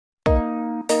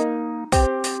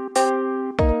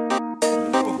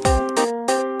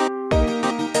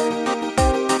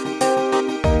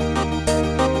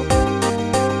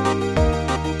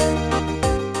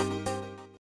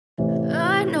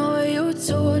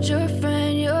told your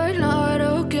friend you're not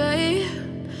okay?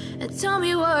 And tell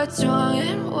me what's wrong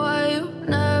and why you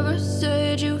never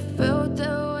said you felt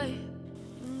that way.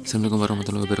 Assalamualaikum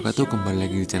warahmatullahi wabarakatuh. Kembali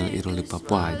lagi di channel Iroli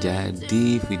Papua.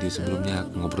 Jadi video sebelumnya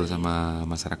aku ngobrol sama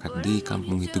masyarakat di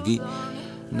kampung Hitugi.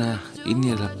 Nah, ini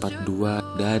adalah part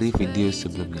 2 dari video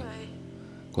sebelumnya.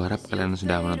 Kuharap kalian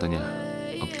sudah menontonnya.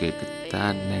 Oke,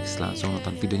 kita next langsung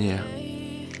nonton videonya ya.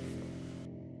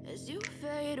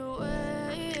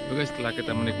 Oke, setelah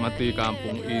kita menikmati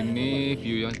kampung ini,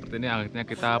 view yang seperti ini, akhirnya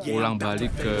kita pulang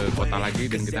balik ke kota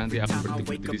lagi dan kita nanti akan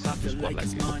berhenti di satu spot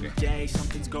lagi. Oke.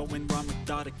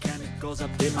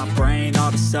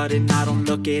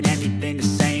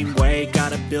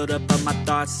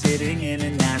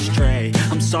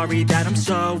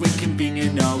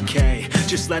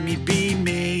 Just let me be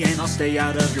me and I'll stay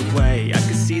out of your way. I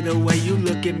can see the way you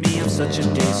look at me, I'm such a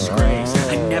disgrace.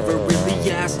 I never really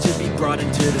asked to be brought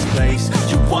into this place.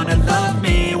 You wanna love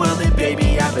me? Well then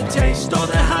baby I have a taste.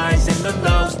 All the highs and the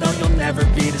lows, no you'll never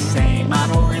be the same. I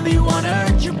don't really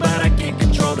wanna hurt you but I can't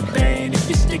control the pain.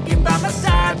 If you're sticking by my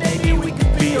side, maybe we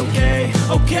could be okay.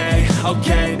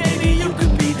 Okay, maybe you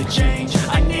could be the change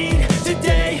I need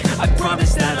today. I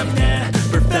promise that I've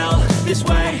never felt this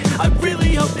way. I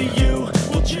really hope that you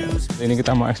will choose. Ini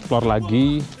kita mau explore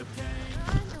lagi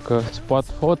ke spot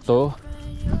foto.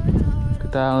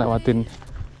 Kita lewatin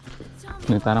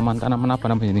ini tanaman-tanaman apa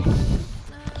namanya ini?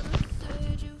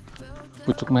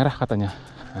 Pucuk merah katanya.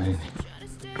 Nah, ini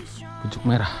pucuk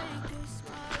merah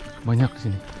banyak di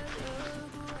sini.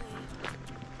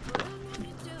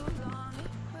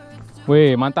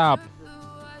 Wih, mantap.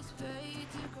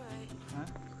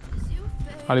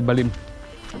 Kali balim.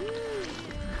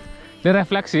 Ini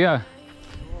refleksi ya.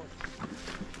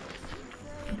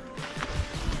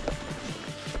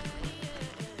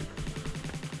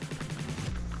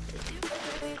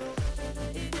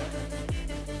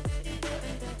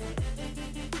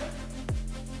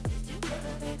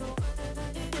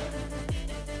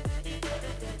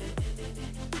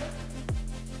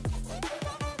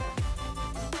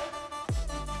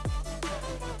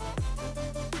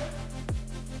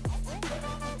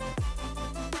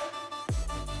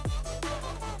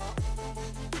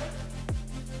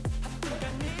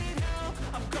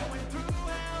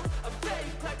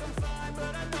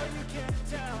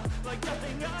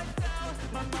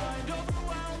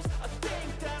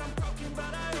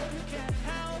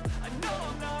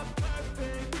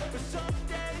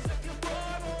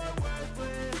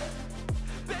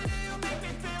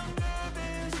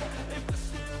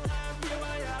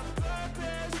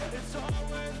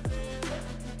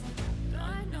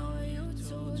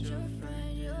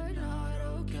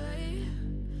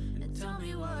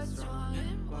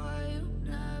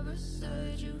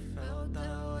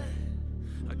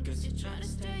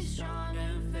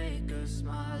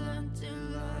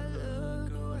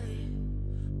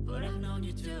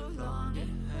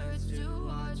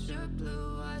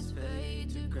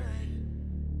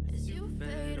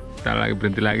 Kita lagi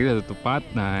berhenti lagi satu tempat.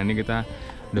 Nah ini kita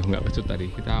udah nggak kecut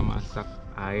tadi. Kita masak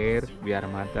air biar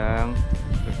matang.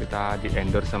 Terus kita di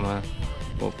endorse sama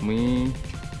pop mie.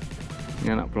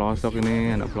 Ini anak pelosok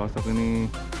ini, anak pelosok ini.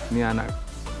 Ini anak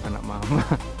mama.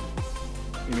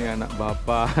 Ini anak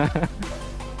bapak.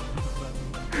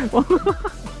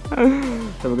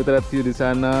 Sampai kita lihat view di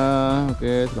sana.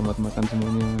 Oke, selamat makan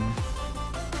semuanya.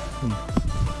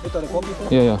 Itu ada kopi tuh.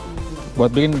 Iya ya.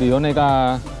 Buat bikin di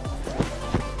Oneka.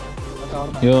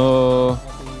 Yo,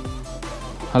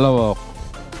 halo Wok.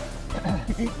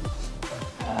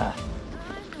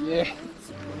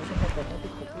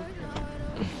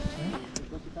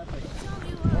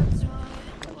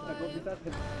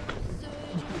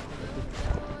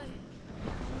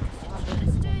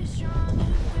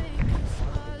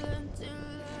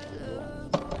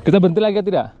 Kita berhenti lagi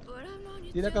tidak?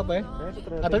 Tidak apa ya?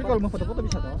 Tapi kalau mau foto-foto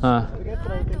bisa toh.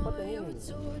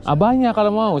 Banyak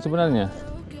kalau mau sebenarnya.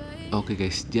 Oke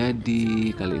guys,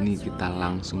 jadi kali ini kita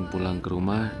langsung pulang ke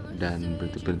rumah dan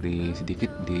berhenti sedikit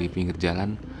di pinggir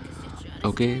jalan.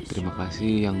 Oke, terima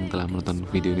kasih yang telah menonton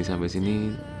video ini sampai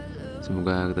sini.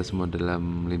 Semoga kita semua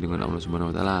dalam lindungan Allah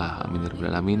Subhanahu wa taala. Amin ya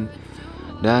rabbal alamin.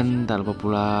 Dan tak lupa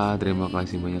pula terima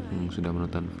kasih banyak yang sudah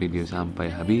menonton video sampai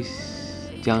habis.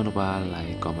 Jangan lupa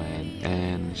like, comment,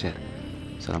 and share.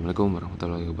 Assalamualaikum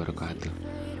warahmatullahi wabarakatuh.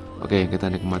 Oke,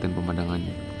 kita nikmatin pemandangan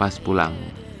pas pulang.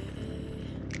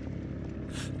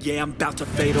 Yeah, I'm about to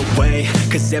fade away,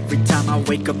 cause every time I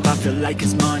wake up I feel like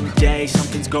it's Monday.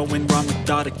 Something's going wrong with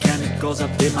all the chemicals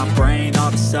up in my brain. All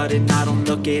of a sudden I don't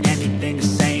look at anything the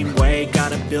same way.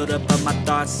 Got a buildup of my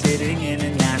thoughts sitting in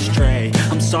an ashtray.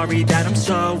 I'm sorry that I'm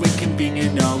so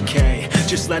inconvenient, okay.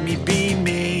 Just let me be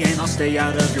me and I'll stay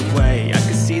out of your way. I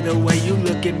can see the way you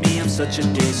look at me, I'm such a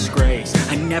disgrace.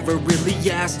 I never really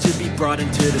asked to be brought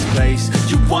into this place.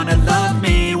 You wanna love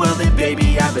me? Well then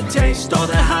baby I have a taste. All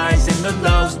the highs and the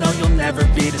lows, no you'll never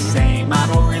be the same. I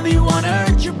don't really wanna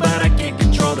hurt you but I can't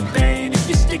control the pain. If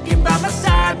you're sticking by my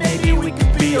side, maybe we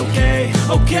could be okay.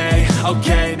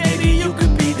 Okay, maybe you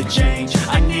could be the change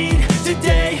I need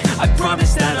today. I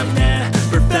promise that I've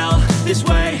never felt this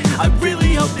way. I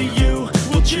really hope that you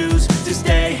will choose to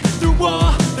stay through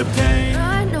all the pain.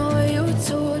 I know you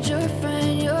told your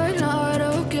friend you're not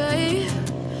okay,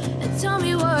 and tell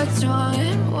me what's wrong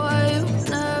and why you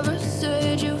never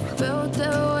said you felt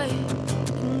that way.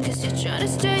 Guess you're trying to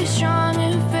stay strong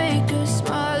and fake a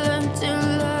smile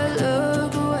until I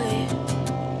look away.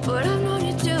 But I've known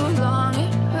you too long,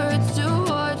 it hurts to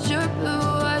watch your blue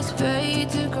eyes fade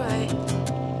to gray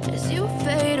as you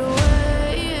fade away.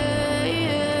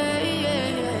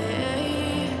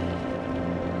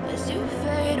 As you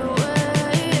fade away.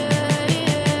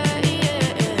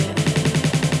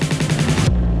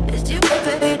 As you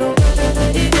fade away.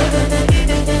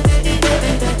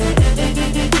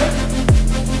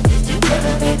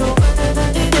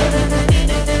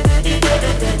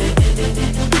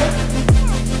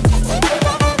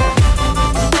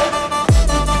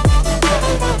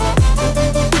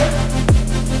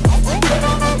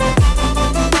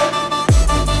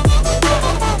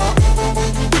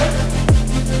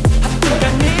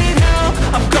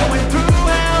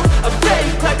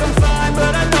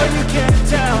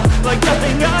 Like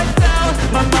nothing I felt,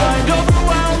 my mind